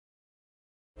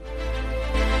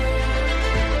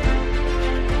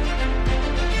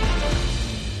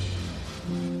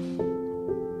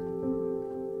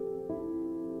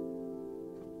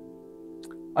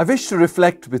I wish to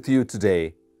reflect with you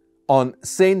today on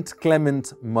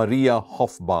St.Clement Maria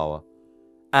Hofbauer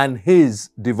and his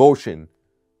devotion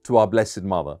to our Blessed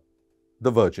Mother, the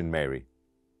Virgin Mary.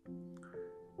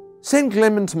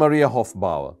 St.Clement Maria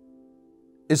Hofbauer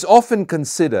is often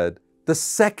considered the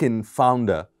second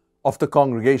founder of the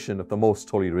Congregation of the Most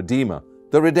Holy Redeemer,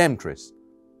 the Redemptress,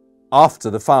 after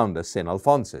the founder St.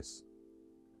 Alphonsus.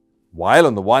 While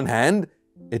on the one hand,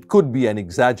 it could be an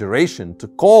exaggeration to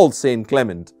call St.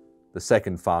 Clement the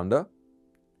second founder,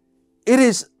 it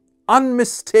is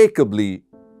unmistakably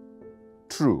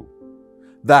true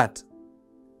that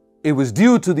it was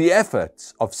due to the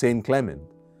efforts of St. Clement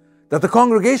that the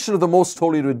Congregation of the Most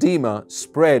Holy Redeemer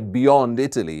spread beyond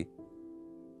Italy,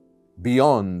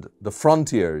 beyond the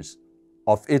frontiers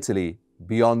of Italy,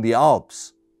 beyond the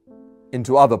Alps,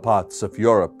 into other parts of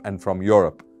Europe, and from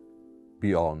Europe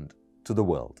beyond to the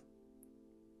world.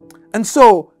 And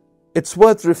so it's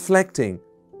worth reflecting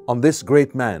on this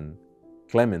great man,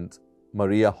 Clement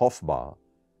Maria Hofbauer,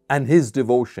 and his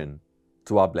devotion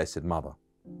to our Blessed Mother.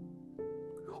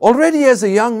 Already as a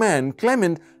young man,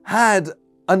 Clement had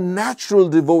a natural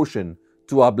devotion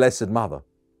to our Blessed Mother,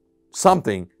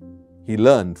 something he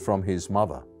learned from his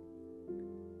mother.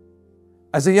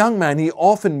 As a young man, he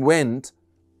often went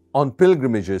on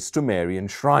pilgrimages to Marian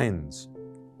shrines.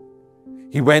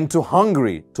 He went to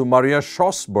Hungary, to Maria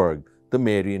Schlossberg, the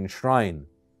Marian shrine,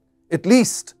 at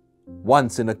least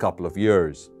once in a couple of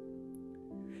years.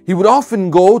 He would often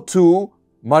go to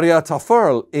Maria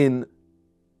Tafel in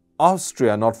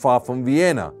Austria, not far from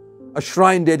Vienna, a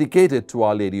shrine dedicated to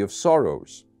Our Lady of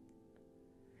Sorrows.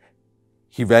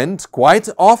 He went quite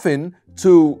often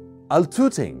to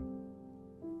Altötting,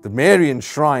 the Marian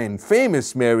shrine,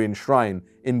 famous Marian shrine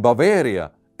in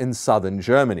Bavaria in southern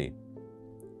Germany.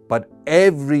 But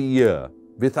every year,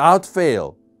 without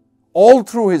fail, all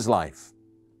through his life,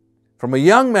 from a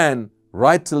young man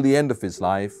right till the end of his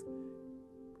life,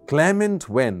 Clement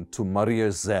went to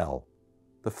Mariazell,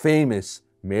 the famous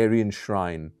Marian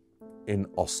shrine in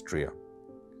Austria.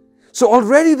 So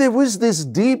already there was this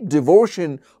deep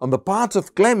devotion on the part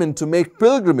of Clement to make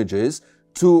pilgrimages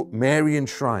to Marian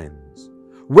shrines,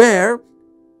 where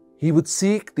he would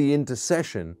seek the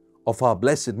intercession of our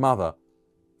Blessed Mother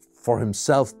for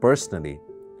himself personally,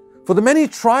 for the many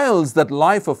trials that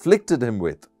life afflicted him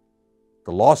with,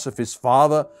 the loss of his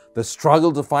father, the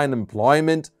struggle to find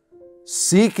employment,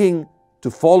 seeking to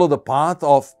follow the path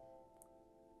of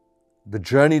the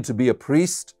journey to be a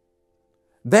priest,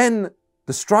 then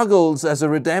the struggles as a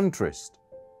Redemptress,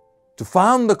 to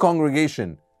found the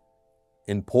congregation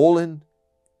in Poland,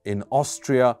 in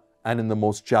Austria, and in the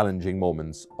most challenging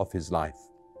moments of his life.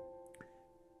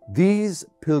 These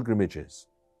pilgrimages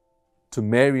to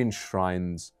Marian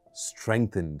shrines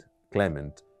strengthened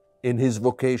Clement in his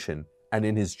vocation and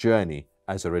in his journey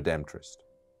as a Redemptress.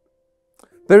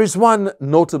 There is one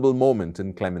notable moment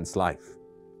in Clement's life.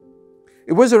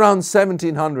 It was around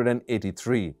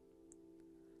 1783.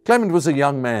 Clement was a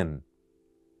young man.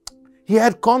 He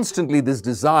had constantly this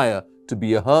desire to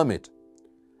be a hermit.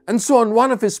 And so on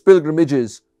one of his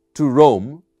pilgrimages to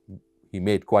Rome, he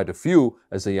made quite a few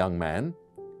as a young man,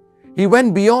 he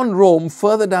went beyond Rome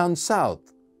further down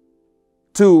south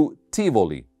to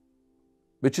Tivoli,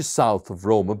 which is south of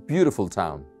Rome, a beautiful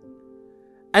town.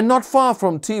 And not far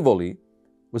from Tivoli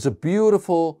was a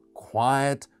beautiful,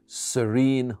 quiet,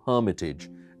 serene hermitage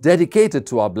dedicated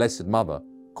to our Blessed Mother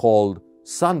called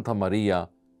Santa Maria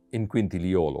in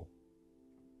Quintiliolo.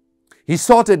 He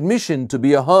sought admission to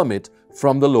be a hermit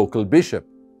from the local bishop,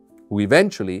 who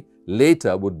eventually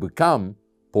later would become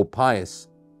Pope Pius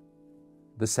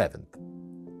VII.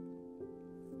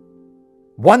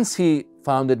 Once he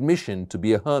found admission to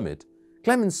be a hermit,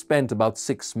 Clement spent about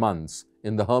 6 months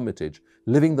in the hermitage,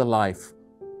 living the life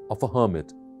of a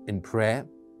hermit in prayer,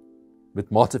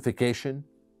 with mortification,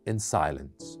 in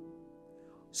silence,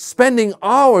 spending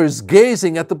hours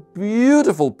gazing at the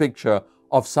beautiful picture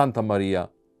of Santa Maria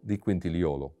di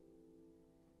Quintiliolo.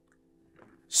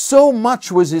 So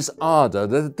much was his ardor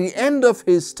that at the end of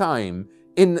his time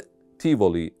in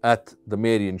Tivoli at the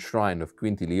Marian shrine of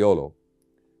Quintiliolo,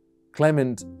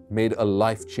 Clement made a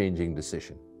life-changing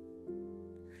decision.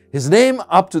 His name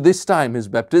up to this time, his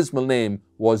baptismal name,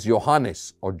 was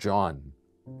Johannes or John.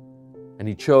 And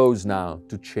he chose now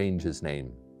to change his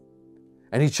name.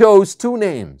 And he chose 2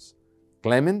 names,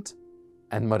 Clement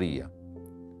and Maria,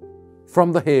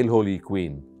 from the Hail Holy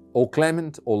Queen, O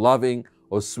Clement, O loving,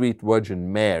 O sweet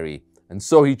Virgin Mary. And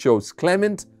so he chose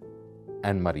Clement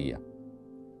and Maria.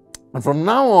 And from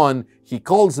now on, he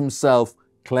calls himself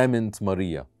Clement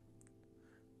Maria.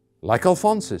 Like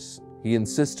Alphonsus, he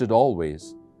insisted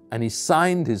always, and he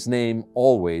signed his name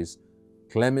always,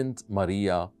 Clement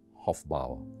Maria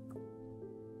Hofbauer.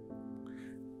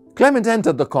 Clement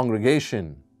entered the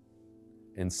congregation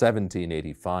in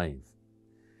 1785,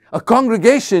 a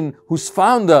congregation whose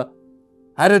founder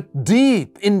had a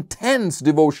deep, intense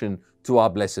devotion to our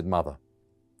Blessed Mother.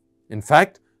 In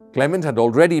fact, Clement had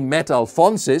already met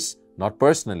Alphonsus, not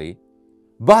personally,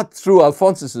 but through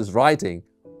Alphonsus's writing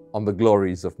on the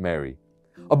glories of Mary,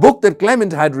 a book that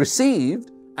Clement had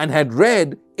received and had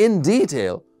read in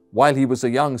detail while he was a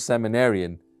young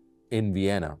seminarian in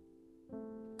Vienna.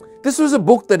 This was a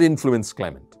book that influenced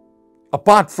Clement,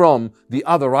 apart from the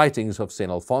other writings of St.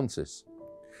 Alphonsus.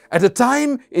 At a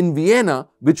time in Vienna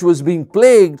which was being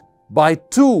plagued by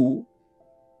two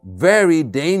very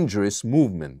dangerous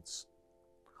movements.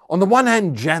 On the one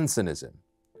hand, Jansenism,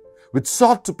 which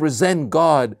sought to present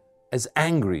God as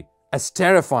angry, as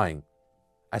terrifying,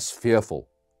 as fearful,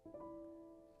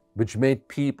 which made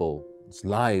people's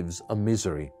lives a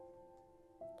misery.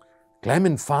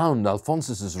 Clement found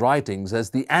Alphonsus's writings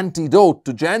as the antidote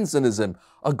to Jansenism,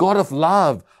 a God of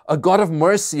love, a God of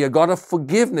mercy, a God of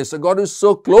forgiveness, a God who's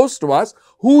so close to us,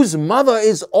 whose mother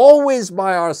is always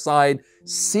by our side,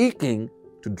 seeking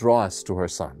to draw us to her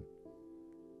Son.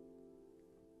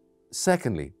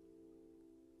 Secondly,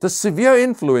 the severe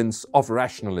influence of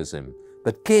rationalism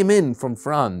that came in from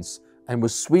France and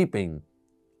was sweeping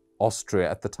Austria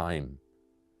at the time.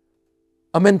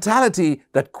 A mentality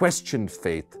that questioned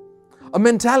faith, a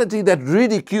mentality that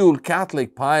ridiculed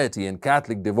Catholic piety and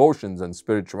Catholic devotions and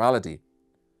spirituality.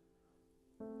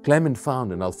 Clement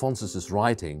found in Alphonsus's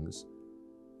writings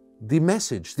the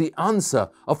message, the answer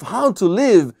of how to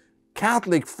live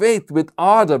Catholic faith with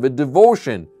ardor, with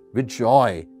devotion, with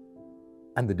joy.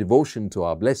 And the devotion to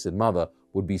our Blessed Mother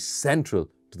would be central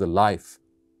to the life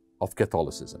of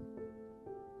Catholicism,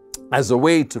 as a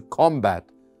way to combat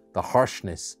the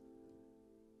harshness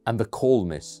and the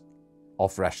coldness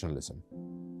of rationalism.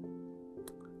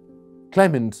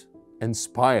 Clement,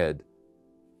 inspired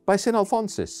by St.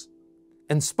 Alphonsus,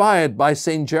 inspired by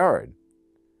St. Gerard,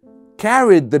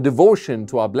 carried the devotion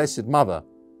to our Blessed Mother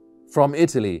from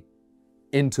Italy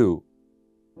into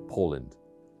Poland.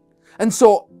 And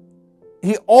so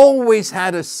he always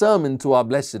had a sermon to our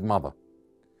Blessed Mother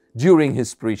during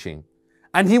his preaching,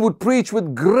 and he would preach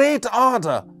with great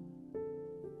ardor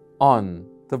on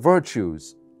the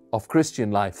virtues of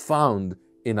Christian life found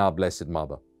in our Blessed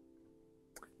Mother.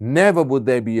 Never would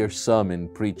there be a sermon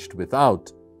preached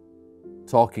without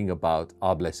talking about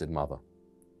our Blessed Mother.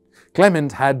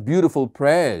 Clement had beautiful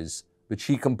prayers which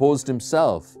he composed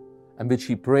himself and which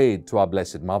he prayed to our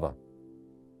Blessed Mother.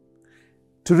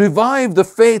 To revive the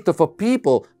faith of a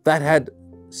people that had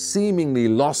seemingly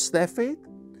lost their faith,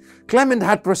 Clement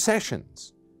had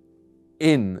processions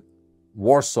in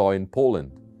Warsaw in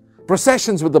Poland,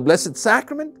 processions with the Blessed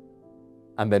Sacrament,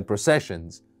 and then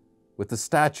processions with the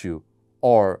statue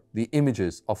or the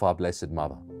images of our Blessed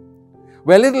Mother,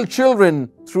 where little children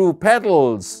threw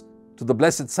petals to the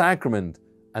Blessed Sacrament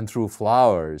and threw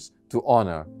flowers to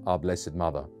honor our Blessed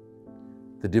Mother.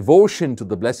 The devotion to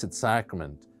the Blessed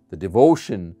Sacrament, the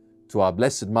devotion to our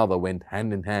Blessed Mother went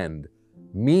hand in hand,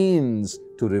 means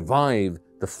to revive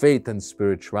the faith and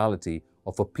spirituality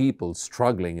of a people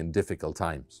struggling in difficult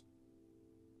times.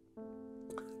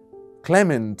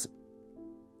 Clement's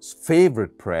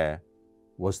favorite prayer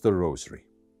was the Rosary.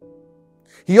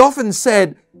 He often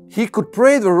said he could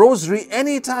pray the Rosary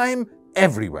anytime,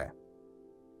 everywhere.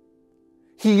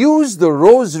 He used the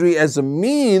Rosary as a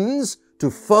means to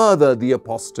further the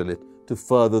apostolate, to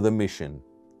further the mission.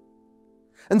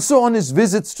 And so on his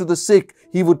visits to the sick,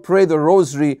 he would pray the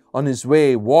Rosary on his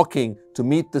way, walking to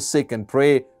meet the sick and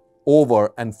pray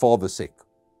over and for the sick.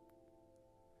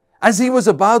 As he was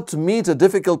about to meet a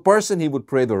difficult person, he would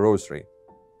pray the Rosary.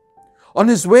 On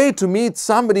his way to meet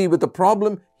somebody with a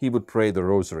problem, he would pray the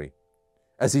Rosary.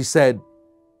 As he said,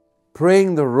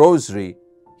 praying the Rosary,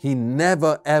 he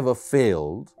never ever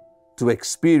failed to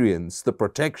experience the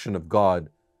protection of God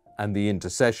and the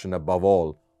intercession above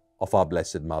all of our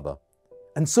Blessed Mother.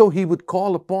 And so he would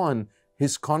call upon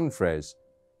his confreres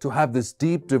to have this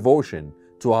deep devotion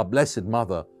to our Blessed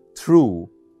Mother through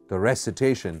the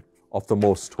recitation of the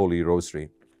Most Holy Rosary.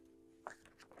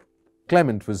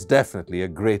 Clement was definitely a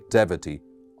great devotee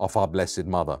of our Blessed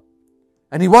Mother.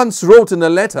 And he once wrote in a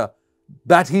letter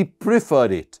that he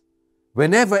preferred it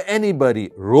whenever anybody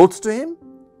wrote to him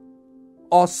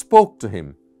or spoke to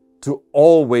him to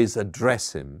always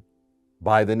address him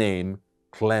by the name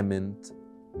Clement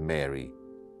Mary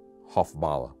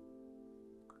Hofbauer.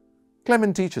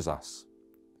 Clement teaches us,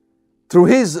 through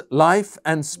his life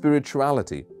and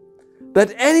spirituality,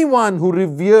 that anyone who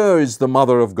reveres the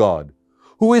Mother of God,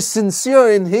 who is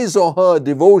sincere in his or her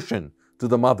devotion to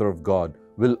the Mother of God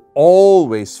will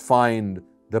always find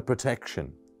the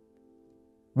protection,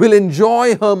 will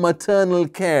enjoy her maternal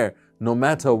care no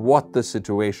matter what the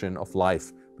situation of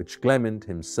life which Clement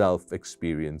himself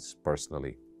experienced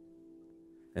personally.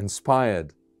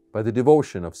 Inspired by the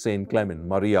devotion of St. Clement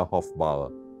Maria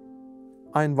Hofbauer,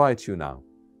 I invite you now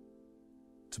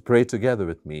to pray together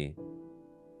with me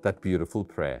that beautiful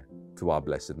prayer to our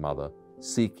Blessed Mother,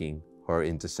 seeking her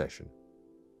intercession.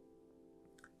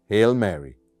 Hail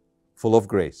Mary, full of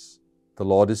grace, the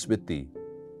Lord is with thee.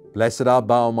 Blessed art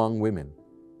thou among women,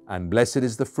 and blessed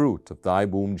is the fruit of thy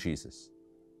womb, Jesus.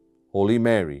 Holy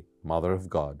Mary, Mother of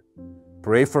God,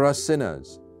 pray for us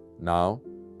sinners, now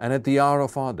and at the hour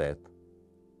of our death.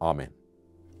 Amen.